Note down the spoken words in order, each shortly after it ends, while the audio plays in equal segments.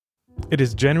It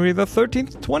is January the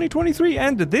 13th, 2023,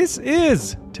 and this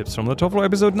is Tips from the Top Floor,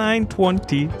 episode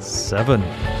 927.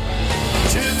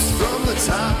 Tips from the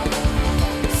top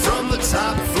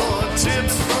floor,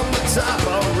 tips from the top,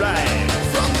 alright,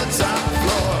 from the top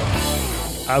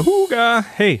floor. Ahooga!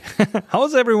 Hey,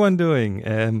 how's everyone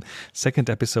doing? Second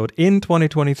episode in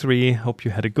 2023. Hope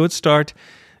you had a good start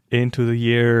into the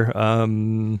year.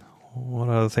 What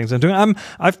other things I'm doing?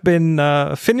 I've been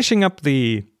finishing up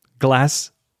the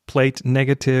glass plate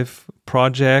negative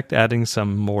project, adding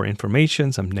some more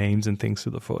information, some names and things to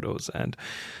the photos, and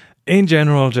in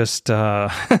general, just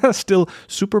still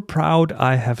super proud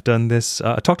I have done this.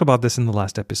 I talked about this in the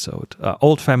last episode.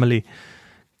 Old family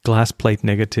glass plate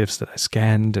negatives that I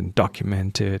scanned and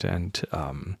documented, and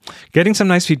getting some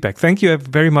nice feedback. Thank you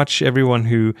very much, everyone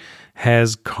who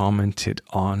has commented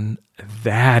on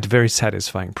that very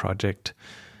satisfying project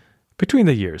between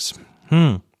the years.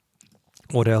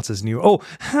 What else is new? Oh,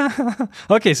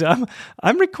 okay. So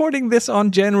I'm recording this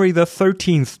on January the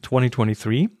 13th,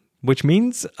 2023, which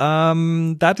means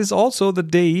that is also the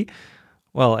day.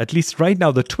 Well, at least right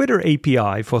now, the Twitter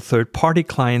API for third-party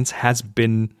clients has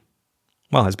been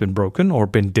broken or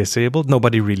been disabled.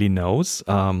 Nobody really knows.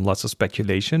 Lots of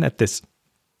speculation at this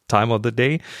time of the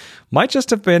day. Might just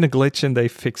have been a glitch and they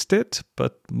fixed it,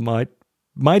 but might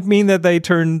mean that they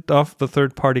turned off the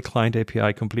third-party client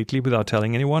API completely without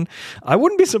telling anyone. I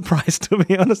wouldn't be surprised, to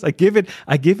be honest. I give it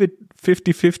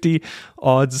 50-50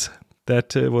 odds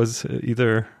that it was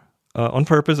either on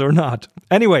purpose or not.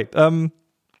 Anyway, and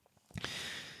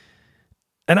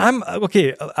I'm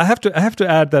okay. I have to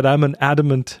add that I'm an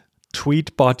adamant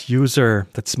Tweetbot user.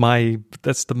 That's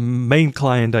the main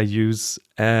client I use,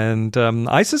 and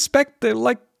I suspect that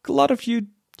like a lot of you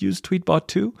use Tweetbot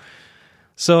too.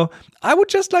 So I would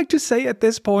just like to say at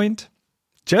this point,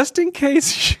 just in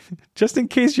case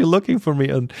you're looking for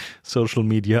me on social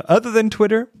media other than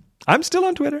Twitter, I'm still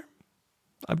on Twitter.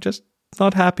 I'm just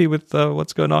not happy with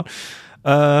what's going on.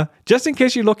 Just in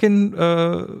case you're looking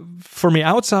for me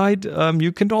outside,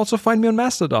 you can also find me on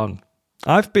Mastodon.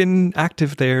 I've been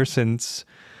active there since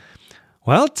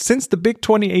the big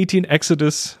 2018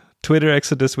 Twitter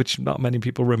exodus, which not many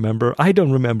people remember. I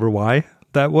don't remember why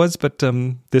that was, but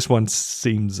this one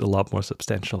seems a lot more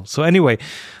substantial. So anyway,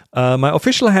 my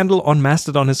official handle on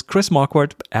Mastodon is Chris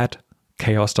Marquardt at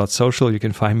chaos.social. You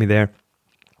can find me there.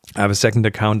 I have a second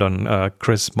account on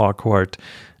Chris Marquardt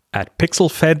at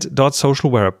pixelfed.social,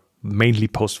 where I mainly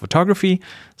post photography.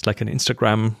 It's like an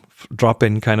Instagram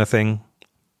drop-in kind of thing.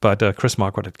 But Chris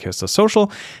Marquardt at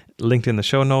chaos.social, linked in the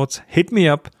show notes. Hit me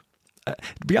up. To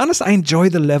be honest, I enjoy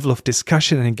the level of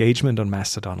discussion and engagement on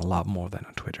Mastodon a lot more than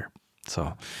on Twitter.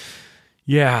 So,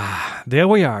 yeah, there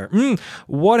we are.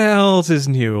 What else is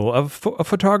new? A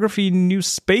photography news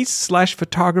space /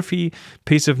 photography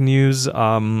piece of news.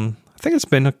 I think it's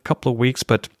been a couple of weeks,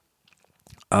 but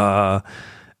you've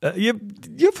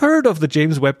heard of the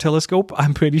James Webb Telescope,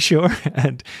 I'm pretty sure,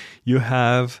 and you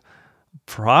have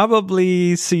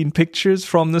probably seen pictures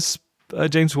from this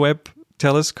James Webb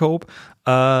Telescope.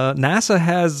 NASA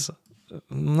has,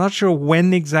 I'm not sure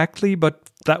when exactly, but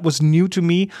that was new to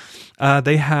me.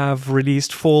 They have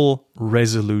released full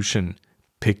resolution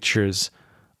pictures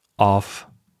of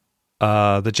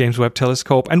the James Webb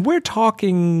Telescope, and we're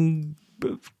talking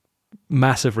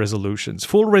massive resolutions,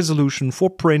 full resolution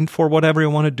for print, for whatever you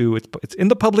want to do. It's in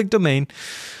the public domain.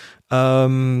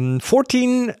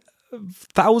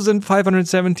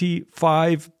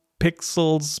 14,575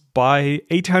 pixels by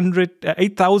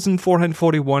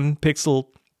 8,441 pixel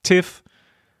TIFF.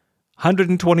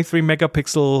 123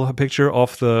 megapixel picture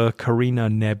of the Carina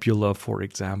Nebula, for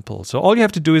example. So all you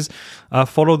have to do is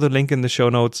follow the link in the show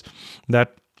notes.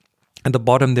 That at the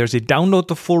bottom there's a download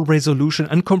the full resolution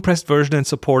uncompressed version and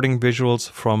supporting visuals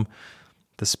from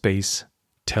the Space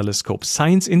Telescope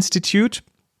Science Institute.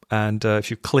 And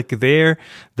if you click there,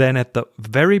 then at the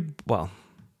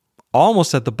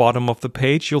almost at the bottom of the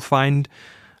page, you'll find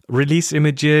release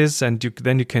images, and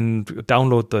then you can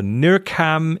download the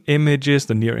NIRCam images,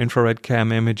 the near infrared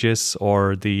cam images,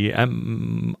 or the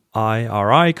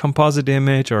MIRI composite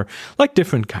image, or like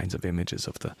different kinds of images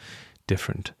of the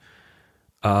different,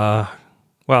 the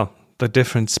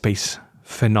different space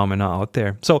phenomena out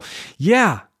there. So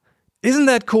yeah, isn't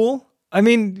that cool? I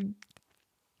mean,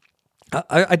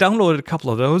 I downloaded a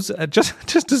couple of those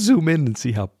just to zoom in and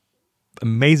see how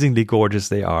amazingly gorgeous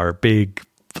they are. Big,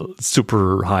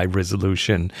 super high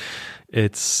resolution.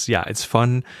 It's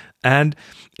fun. And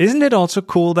isn't it also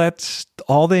cool that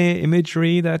all the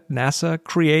imagery that NASA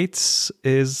creates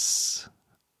is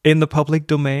in the public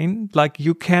domain? Like,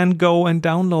 you can go and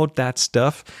download that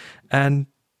stuff and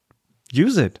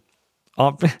use it.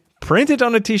 Print it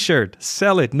on a t-shirt,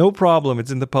 sell it, no problem.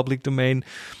 It's in the public domain.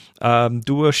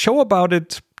 Do a show about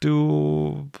it.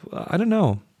 I don't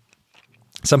know.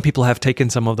 Some people have taken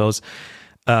some of those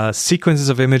sequences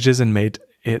of images and made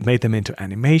them into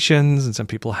animations, and some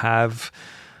people have,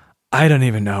 I don't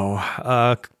even know,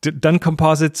 done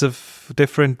composites of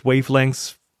different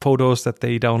wavelengths, photos that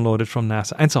they downloaded from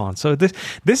NASA, and so on. So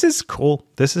this is cool.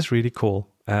 This is really cool,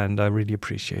 and I really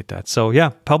appreciate that. So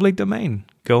yeah, public domain.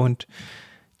 Go and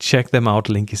check them out.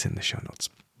 Link is in the show notes.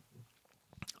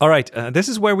 All right, this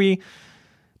is where we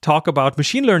talk about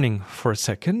machine learning for a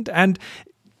second, and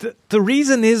the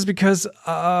reason is because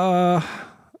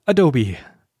Adobe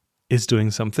is doing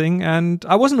something, and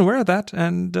I wasn't aware of that,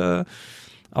 and I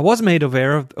was made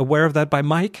aware of that by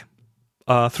Mike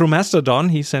through Mastodon.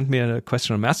 He sent me a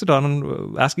question on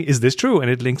Mastodon asking, is this true? And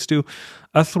it links to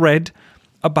a thread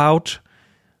about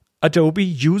Adobe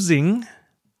using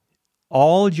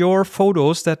all your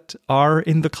photos that are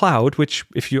in the cloud, which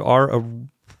if you are a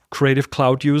Creative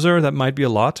Cloud user, that might be a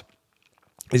lot,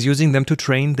 is using them to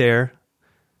train their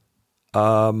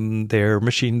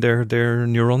machine, their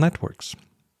neural networks.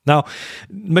 Now,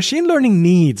 machine learning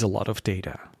needs a lot of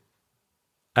data,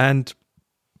 and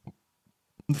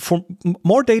for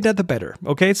more data, the better.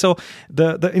 Okay, so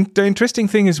the interesting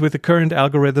thing is with the current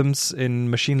algorithms in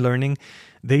machine learning,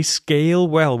 they scale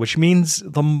well, which means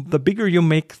the bigger you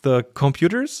make the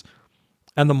computers,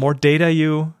 and the more data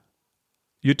you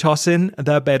toss in,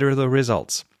 the better the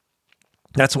results.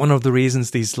 That's one of the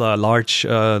reasons these large,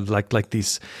 like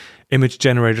these image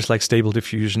generators like Stable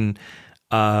Diffusion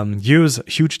use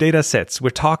huge data sets. We're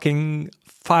talking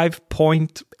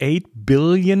 5.8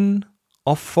 billion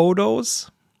of photos,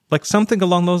 like something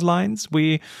along those lines.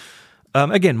 We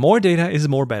again, more data is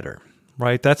more better,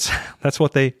 right? That's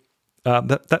what they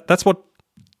that's what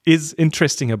is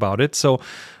interesting about it. So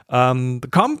the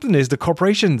companies, the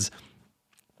corporations,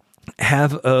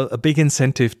 have a big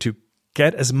incentive to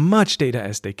get as much data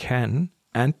as they can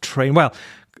and train, well,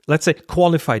 let's say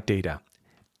qualified data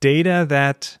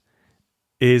that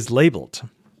is labeled.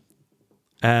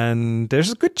 And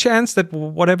there's a good chance that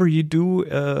whatever you do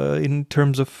in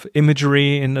terms of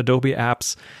imagery in Adobe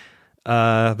apps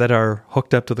that are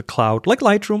hooked up to the cloud, like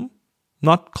Lightroom,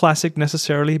 not Classic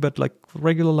necessarily, but like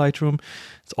regular Lightroom,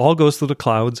 it all goes through the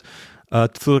clouds,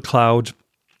 through the cloud.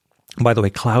 By the way,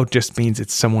 cloud just means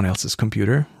it's someone else's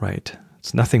computer, right?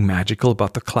 It's nothing magical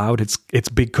about the cloud. It's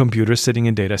big computers sitting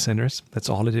in data centers. That's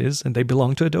all it is, and they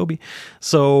belong to Adobe.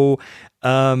 So,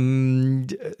 the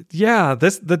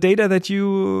data that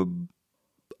you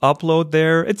upload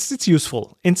there, it's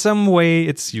useful in some way.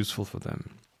 It's useful for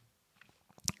them,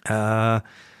 and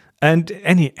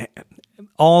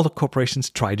all the corporations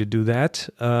try to do that,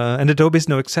 and Adobe is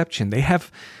no exception. They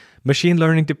have machine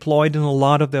learning deployed in a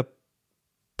lot of their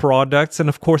products, and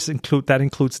of course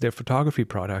includes their photography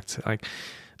products, like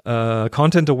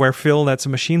Content Aware Fill. That's a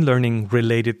machine learning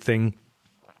related thing.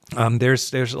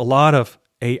 There's a lot of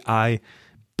AI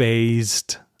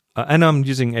based, and I'm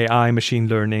using AI, machine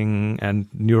learning, and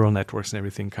neural networks and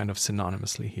everything kind of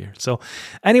synonymously here. So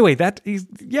anyway, that is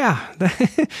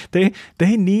they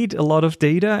need a lot of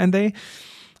data, and they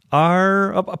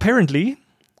are apparently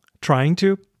trying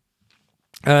to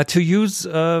use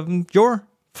your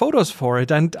photos for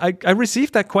it. And I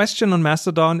received that question on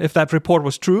Mastodon, if that report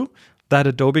was true, that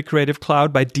Adobe Creative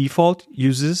Cloud by default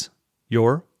uses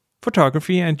your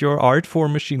photography and your art for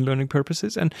machine learning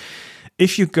purposes. And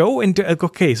if you go into,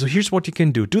 okay, so here's what you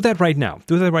can do. Do that right now.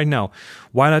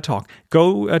 While I talk.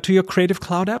 Go to your Creative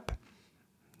Cloud app.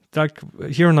 Like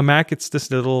here on the Mac, it's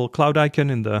this little cloud icon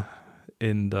in the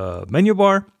menu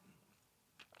bar.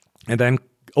 And then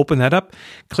open that up.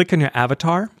 Click on your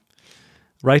avatar,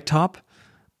 right top.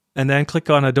 And then click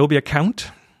on Adobe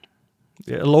Account.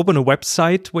 It'll open a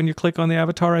website when you click on the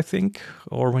avatar, I think.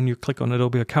 Or when you click on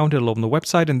Adobe Account, it'll open the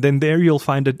website. And then there you'll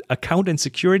find an account and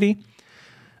security.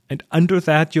 And under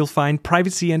that, you'll find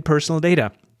privacy and personal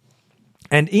data.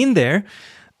 And in there,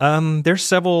 there's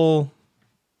several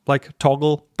like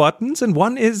toggle buttons. And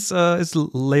one is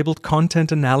labeled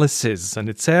Content Analysis. And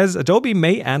it says, Adobe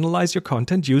may analyze your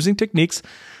content using techniques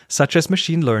such as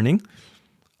machine learning,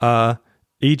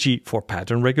 e.g. for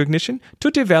pattern recognition,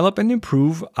 to develop and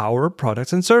improve our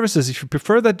products and services. If you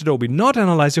prefer that Adobe not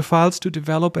analyze your files to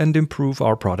develop and improve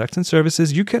our products and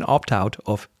services, you can opt out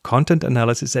of content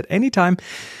analysis at any time.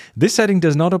 This setting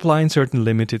does not apply in certain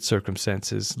limited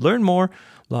circumstances. Learn more,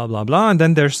 blah, blah, blah. And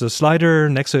then there's the slider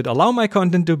next to it. Allow my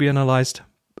content to be analyzed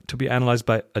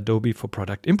by Adobe for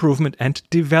product improvement and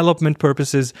development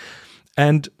purposes.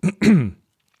 And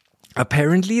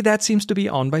apparently that seems to be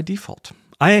on by default.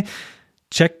 I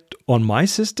checked on my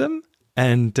system,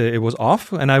 and it was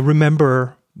off. And I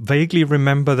vaguely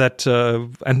remember that,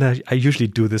 and I usually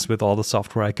do this with all the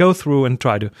software I go through and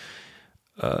try to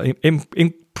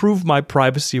improve my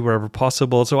privacy wherever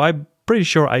possible. So I'm pretty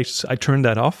sure I turned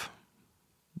that off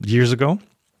years ago.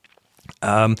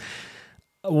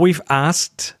 We've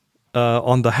asked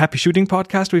on the Happy Shooting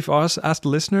podcast, we've asked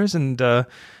listeners, and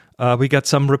we got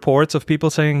some reports of people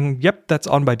saying, yep, that's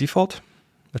on by default.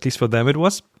 At least for them it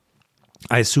was.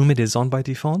 I assume it is on by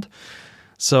default.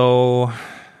 So,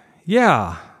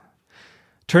 yeah.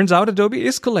 Turns out Adobe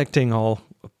is collecting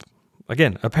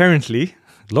again, apparently,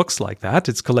 looks like that.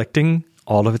 It's collecting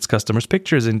all of its customers'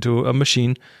 pictures into a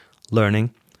machine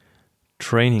learning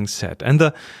training set. And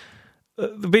the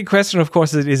big question, of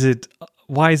course,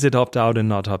 why is it opt out and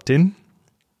not opt in?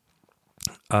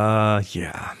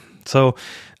 Yeah. So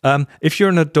if you're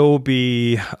an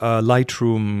Adobe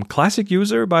Lightroom Classic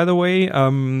user, by the way,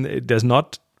 it does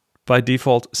not by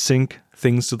default sync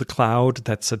things to the cloud.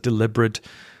 That's a deliberate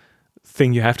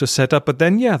thing you have to set up. But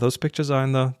then, yeah, those pictures are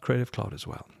in the Creative Cloud as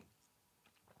well.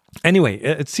 Anyway,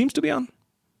 it seems to be on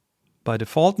by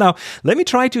default. Now, let me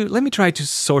try to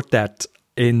sort that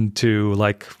into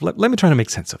let me try to make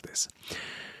sense of this.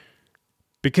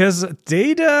 Because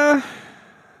data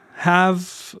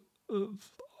have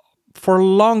for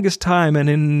longest time, and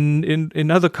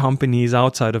in other companies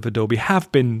outside of Adobe, have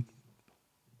been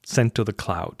sent to the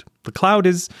cloud. The cloud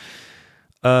is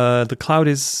an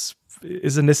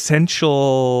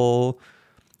essential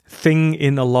thing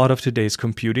in a lot of today's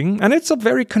computing, and it's a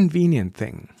very convenient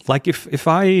thing. Like if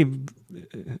I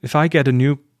get a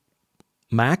new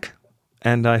Mac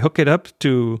and I hook it up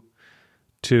to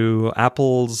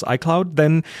Apple's iCloud,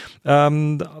 then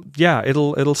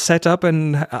it'll set up,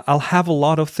 and I'll have a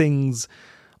lot of things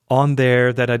on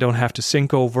there that I don't have to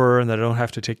sync over and that I don't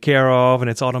have to take care of,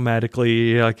 and it's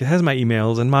automatically it has my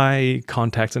emails and my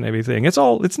contacts and everything. It's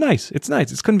nice.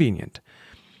 It's convenient.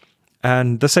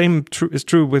 And the same is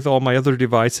true with all my other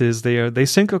devices. They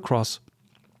sync across,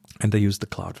 and they use the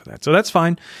cloud for that. So that's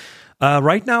fine.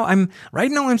 Right now I'm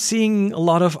seeing a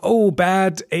lot of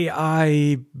bad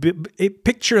AI,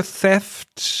 picture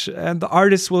theft, and the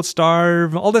artists will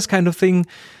starve, all this kind of thing,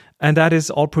 and that is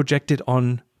all projected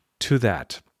on to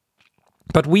that.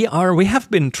 But we have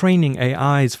been training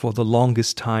AIs for the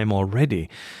longest time already.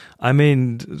 I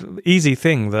mean, easy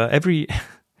thing. Every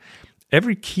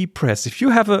key press. If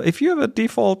you have a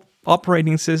default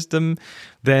operating system,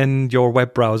 then your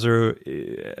web browser,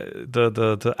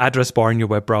 the address bar in your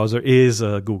web browser is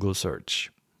a Google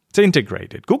search. It's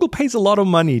integrated. Google pays a lot of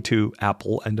money to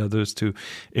Apple and others to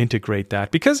integrate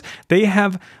that because they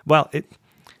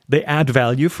they add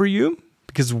value for you.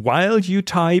 Because while you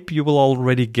type, you will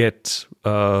already get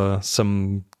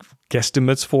some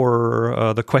guesstimates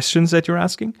for the questions that you're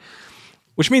asking.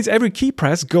 Which means every key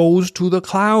press goes to the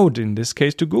cloud, in this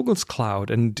case to Google's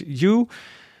cloud. And you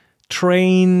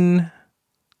train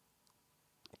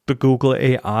the Google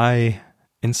AI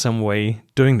in some way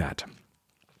doing that.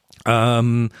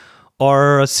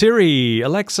 Or Siri,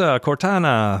 Alexa,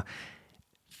 Cortana,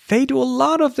 they do a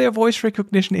lot of their voice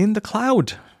recognition in the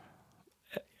cloud,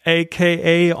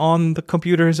 aka on the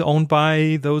computers owned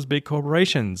by those big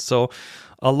corporations. So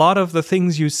a lot of the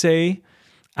things you say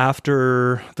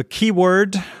after the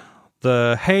keyword,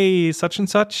 the hey, such and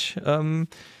such,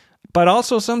 but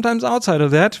also sometimes outside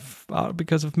of that,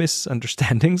 because of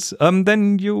misunderstandings,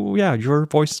 then your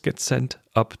voice gets sent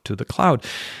up to the cloud.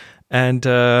 And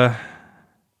you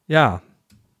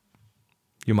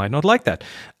might not like that.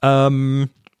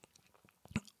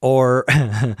 Or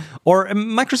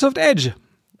Microsoft Edge.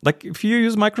 Like if you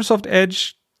use Microsoft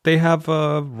Edge, they have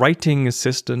a writing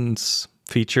assistance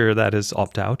feature that is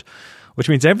opt-out, which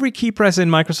means every key press in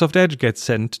Microsoft Edge gets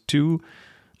sent to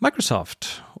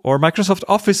Microsoft or Microsoft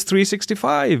Office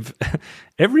 365.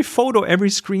 Every photo, every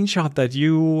screenshot that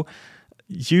you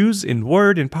use in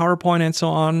Word, in PowerPoint, and so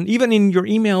on, even in your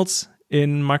emails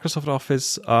in Microsoft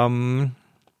Office,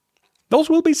 those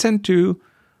will be sent to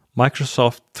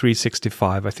Microsoft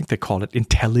 365. I think they call it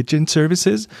intelligent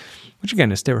services, which again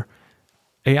is their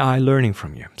AI learning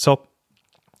from you. So,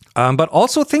 but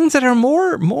also things that are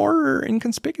more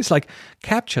inconspicuous, like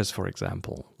CAPTCHAs, for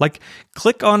example. Like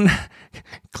click on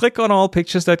all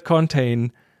pictures that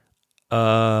contain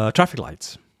traffic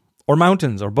lights, or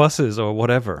mountains, or buses, or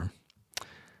whatever.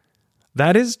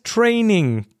 That is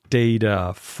training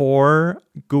data for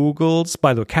Google's.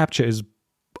 By the way, CAPTCHA is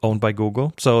owned by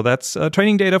Google, so that's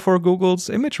training data for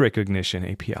Google's image recognition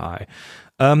API.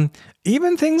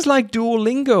 Even things like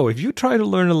Duolingo. If you try to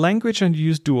learn a language and you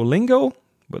use Duolingo,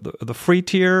 the free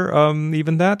tier,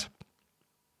 even that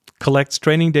collects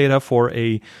training data for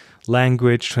a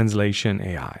language translation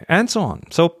AI, and so on.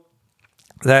 So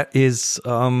that is,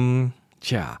 I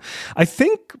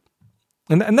think,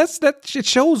 and that it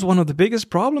shows one of the biggest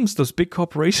problems those big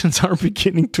corporations are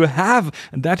beginning to have,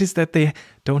 and that is that they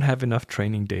don't have enough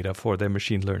training data for their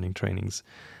machine learning trainings.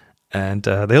 And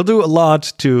they'll do a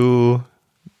lot to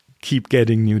keep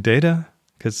getting new data,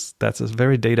 because that's a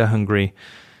very data-hungry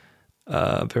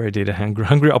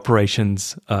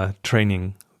operations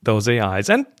training those AIs.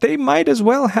 And they might as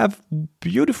well have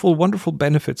beautiful, wonderful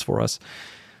benefits for us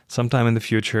sometime in the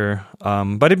future.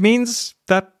 But it means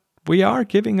that we are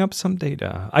giving up some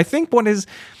data. I think what's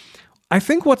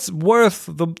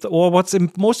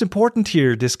most important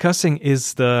here discussing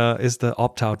is the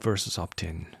opt-out versus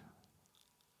opt-in.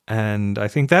 And I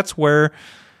think that's where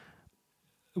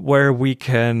we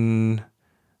can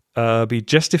be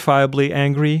justifiably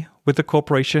angry with the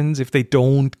corporations if they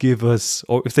don't give us,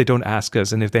 or if they don't ask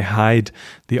us, and if they hide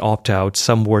the opt-out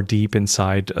somewhere deep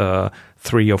inside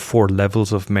 3 or 4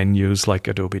 levels of menus like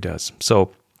Adobe does. So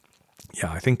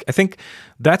yeah, I think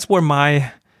that's where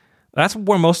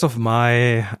most of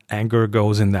my anger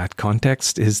goes in that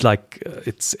context, is like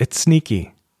it's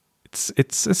sneaky.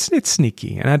 It's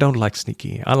sneaky, and I don't like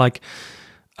sneaky. I like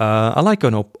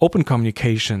an open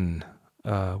communication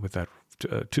with that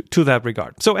to that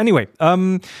regard. So anyway,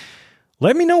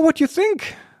 let me know what you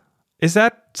think. Is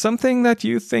that something that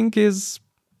you think is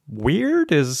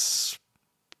weird? Is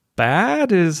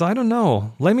bad? I don't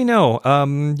know. Let me know.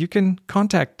 You can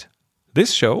contact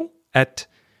this show at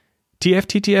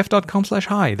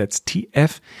tfttf.com/hi. That's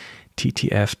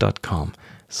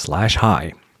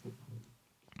tfttf.com/hi.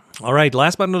 All right,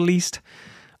 last but not least,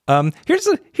 here's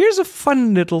a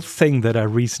fun little thing that I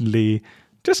recently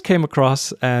just came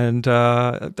across, and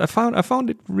I found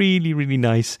it really, really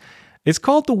nice. It's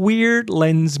called the Weird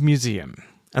Lens Museum,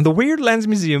 and the Weird Lens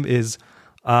Museum is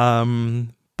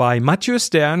by Mathieu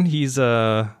Stern. He's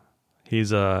a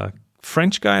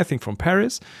French guy, I think, from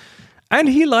Paris, and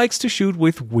he likes to shoot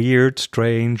with weird,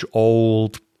 strange,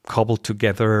 old, cobbled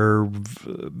together,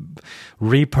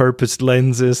 repurposed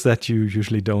lenses that you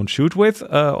usually don't shoot with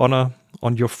on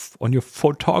your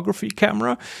photography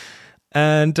camera.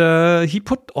 And he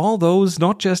put all those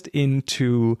not just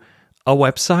into a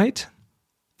website.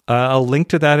 I'll link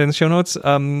to that in the show notes.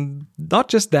 Not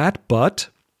just that, but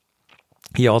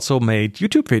he also made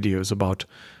YouTube videos about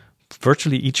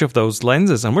virtually each of those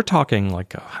lenses. And we're talking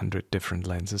like 100 different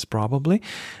lenses probably.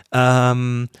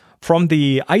 From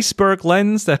the iceberg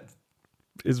lens that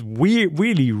is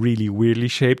really, really weirdly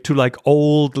shaped, to like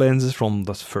old lenses from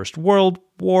the First World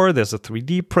War. There's a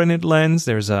 3D printed lens.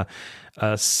 There's a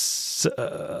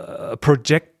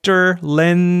projector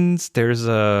lens. There's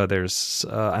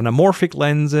anamorphic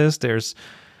lenses. There's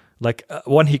like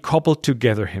one he cobbled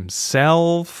together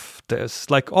himself. There's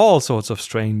like all sorts of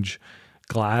strange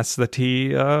glass that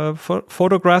he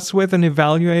photographs with and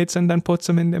evaluates, and then puts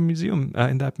them in the museum,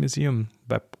 in that museum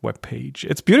web page.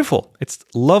 It's beautiful. It's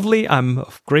lovely. I'm a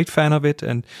great fan of it,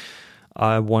 and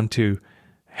I want to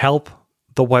help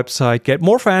the website get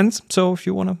more fans. So if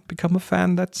you want to become a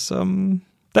fan, that's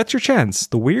your chance.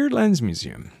 The Weird Lens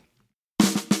Museum.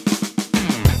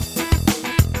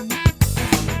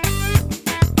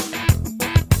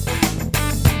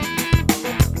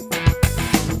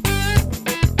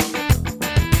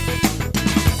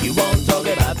 You won't talk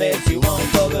about this, you won't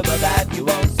talk about that, you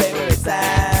won't say where it's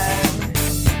at.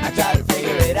 I try to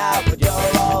figure it out, but you're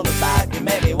all about, you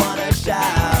make me wanna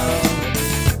shout.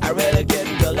 I really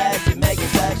couldn't go less, you're making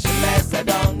such a mess, I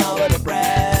don't know where to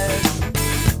press.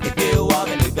 If you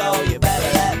want me to go, you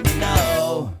better let me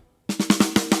know.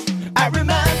 I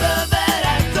remember that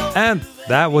I told. And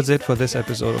that was it for this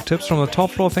episode of Tips from the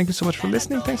Top Floor. Thank you so much for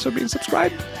listening. Thanks for being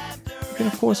subscribed. You can,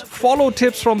 of course, follow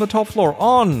Tips from the Top Floor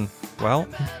on, well,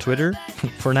 Twitter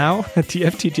for now,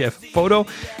 TFTTF photo,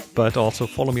 but also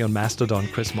follow me on Mastodon,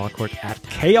 Chris Marquardt at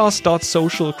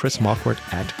chaos.social, Chris Marquardt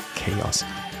at chaos.social.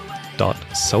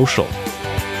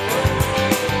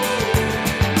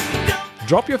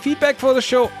 Drop your feedback for the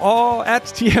show at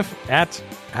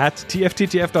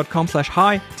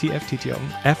tfttf.com/hi,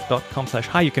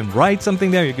 tfttf.com/hi. You can write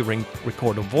something there. You can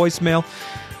record a voicemail,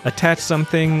 attach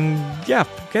something. Yeah,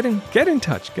 get in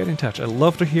touch. I'd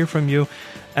love to hear from you.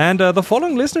 And the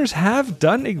following listeners have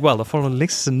done, the following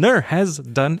listener has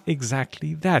done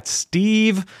exactly that.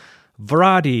 Steve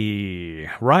Vradi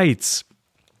writes,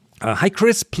 hi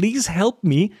Chris, please help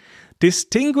me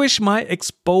distinguish my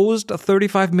exposed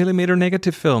 35mm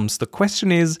negative films. The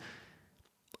question is,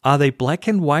 are they black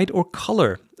and white or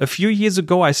color? A few years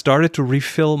ago, I started to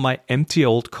refill my empty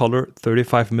old color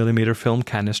 35mm film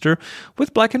canister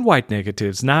with black and white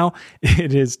negatives. Now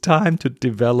it is time to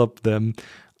develop them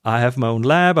I have my own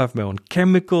lab, I have my own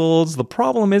chemicals. The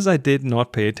problem is I did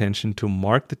not pay attention to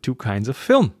mark the two kinds of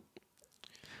film.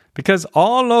 Because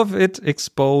all of it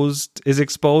is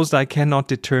exposed, I cannot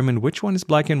determine which one is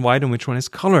black and white and which one is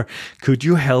color. Could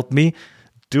you help me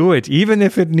do it? Even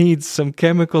if it needs some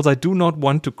chemicals, I do not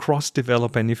want to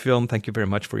cross-develop any film. Thank you very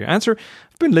much for your answer.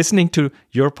 I've been listening to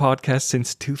your podcast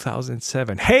since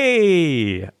 2007.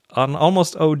 Hey! On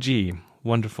Almost OG.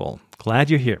 Wonderful. Glad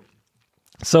you're here.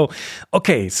 So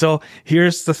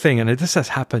here's the thing, and this has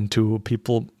happened to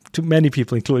many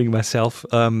people, including myself.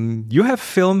 You have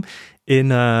film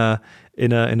you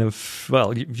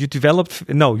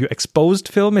exposed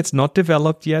film. It's not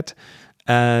developed yet,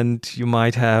 and you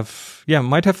might have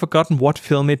forgotten what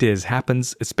film it is.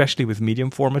 Happens especially with medium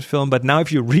format film. But now,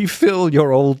 if you refill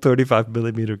your old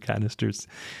 35mm canisters,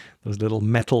 those little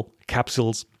metal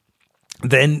capsules,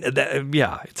 then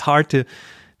it's hard to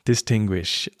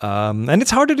distinguish. And it's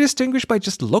hard to distinguish by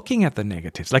just looking at the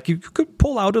negatives. Like you could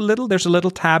pull out a little, there's a little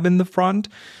tab in the front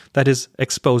that is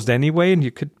exposed anyway, and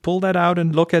you could pull that out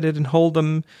and look at it and hold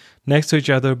them next to each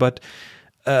other. But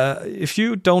if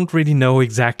you don't really know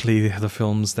exactly the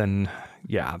films, then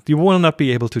you will not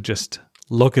be able to just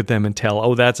look at them and tell,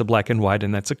 oh, that's a black and white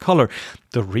and that's a color.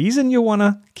 The reason you want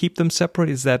to keep them separate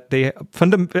is that they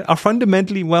are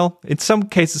fundamentally, in some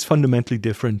cases, fundamentally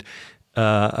different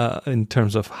in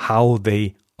terms of how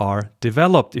they are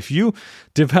developed. If you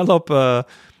develop a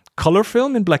color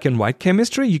film in black and white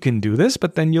chemistry, you can do this,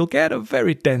 but then you'll get a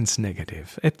very dense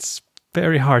negative. It's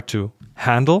very hard to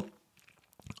handle.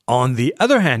 On the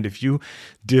other hand, if you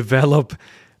develop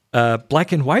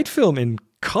black and white film in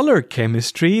color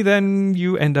chemistry, then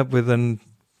you end up with an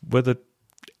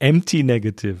empty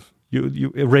negative.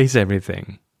 You erase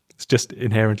everything. It's just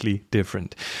inherently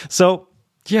different. So,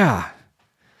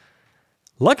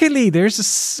 luckily,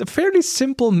 there's a fairly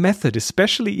simple method,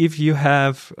 especially if you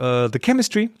have the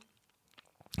chemistry.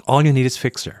 All you need is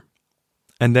fixer,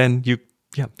 and then you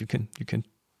can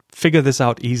figure this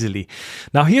out easily.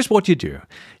 Now, here's what you do: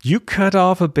 you cut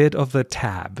off a bit of the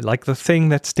tab, like the thing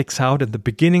that sticks out at the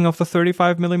beginning of the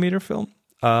 35mm film.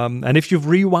 And if you've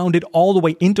rewound it all the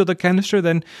way into the canister,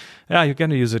 then you're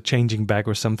going to use a changing bag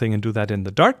or something and do that in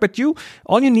the dark. But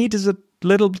all you need is a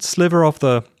little sliver of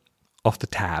the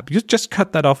tab. You just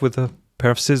cut that off with a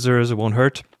pair of scissors, it won't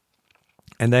hurt.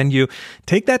 And then you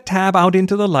take that tab out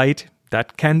into the light.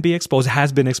 That can be exposed,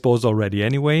 has been exposed already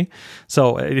anyway.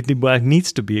 So it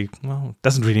needs to be, it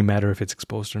doesn't really matter if it's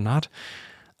exposed or not.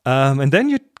 And then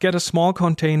you get a small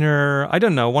container, I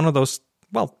don't know, one of those,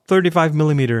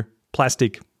 35mm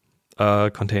plastic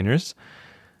containers,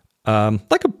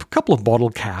 like a couple of bottle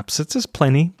caps, it's just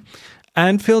plenty,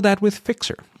 and fill that with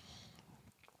fixer.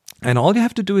 And all you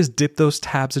have to do is dip those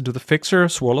tabs into the fixer,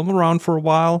 swirl them around for a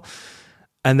while,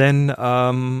 and then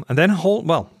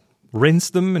rinse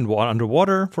them in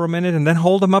underwater for a minute, and then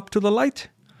hold them up to the light.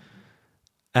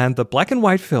 And the black and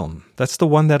white film, that's the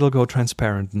one that'll go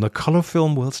transparent, and the color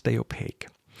film will stay opaque.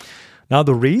 Now,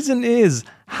 the reason is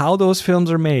how those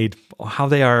films are made, or how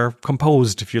they are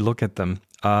composed, if you look at them.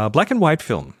 Black and white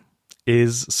film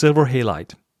is silver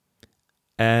halide.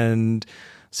 And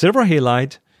silver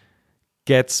halide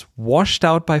gets washed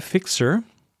out by fixer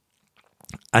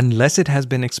unless it has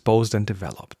been exposed and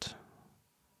developed.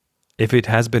 If it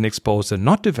has been exposed and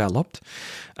not developed,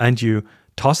 and you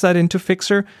toss that into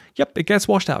fixer, it gets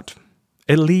washed out.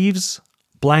 It leaves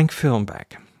blank film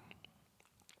back.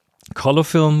 Color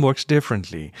film works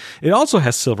differently. It also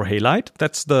has silver halide.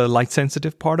 That's the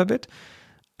light-sensitive part of it.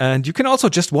 And you can also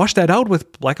just wash that out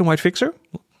with black and white fixer,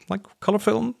 like color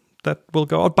film, that will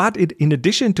go out. But in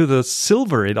addition to the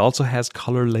silver, it also has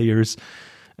color layers.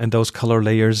 And those color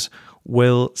layers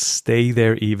will stay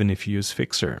there even if you use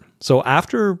fixer. So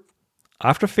after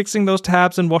fixing those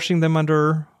tabs and washing them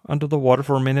under the water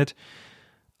for a minute,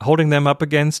 holding them up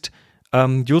against,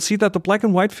 you'll see that the black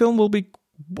and white film will be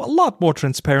a lot more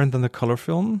transparent than the color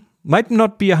film. Might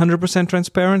not be 100%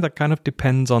 transparent. That kind of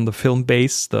depends on the film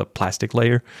base, the plastic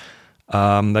layer,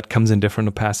 that comes in different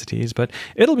opacities. But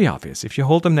it'll be obvious if you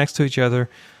hold them next to each other.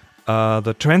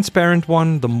 The transparent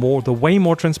one, the way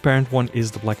more transparent one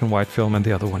is the black and white film, and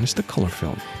the other one is the color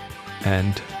film.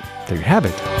 And there you have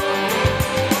it.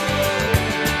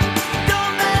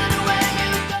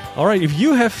 All right, if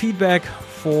you have feedback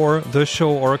for the show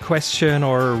or a question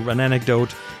or an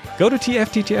anecdote, go to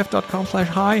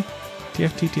tfttf.com/hi,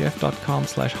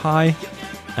 tfttf.com/hi,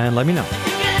 and let me know.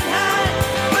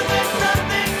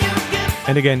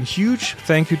 And again, huge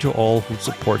thank you to all who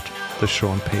support the show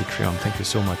on Patreon. Thank you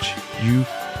so much. You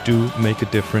do make a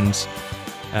difference.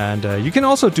 And you can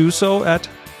also do so at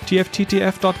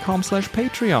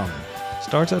tfttf.com/Patreon. It's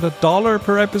Starts at $1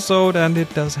 per episode, and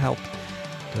it does help.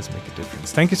 It does make a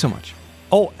difference. Thank you so much.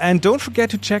 Oh, and don't forget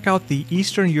to check out the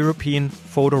Eastern European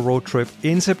photo road trip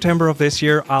in September of this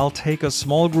year. I'll take a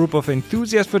small group of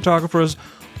enthusiast photographers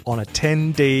on a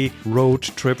 10-day road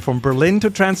trip from Berlin to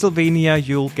Transylvania.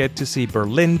 You'll get to see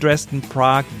Berlin, Dresden,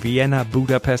 Prague, Vienna,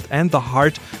 Budapest, and the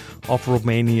heart of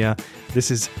Romania.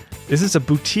 This is a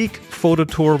boutique photo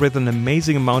tour with an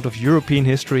amazing amount of European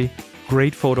history,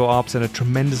 great photo ops, and a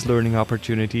tremendous learning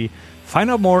opportunity.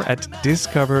 Find out more at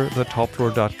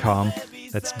discoverthetopfloor.com.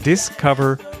 That's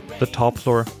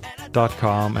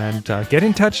discoverthetopfloor.com, and get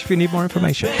in touch if you need more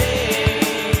information.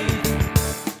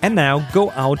 And now,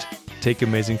 go out, take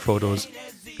amazing photos,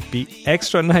 be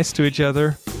extra nice to each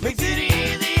other,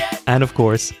 and of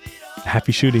course,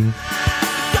 happy shooting.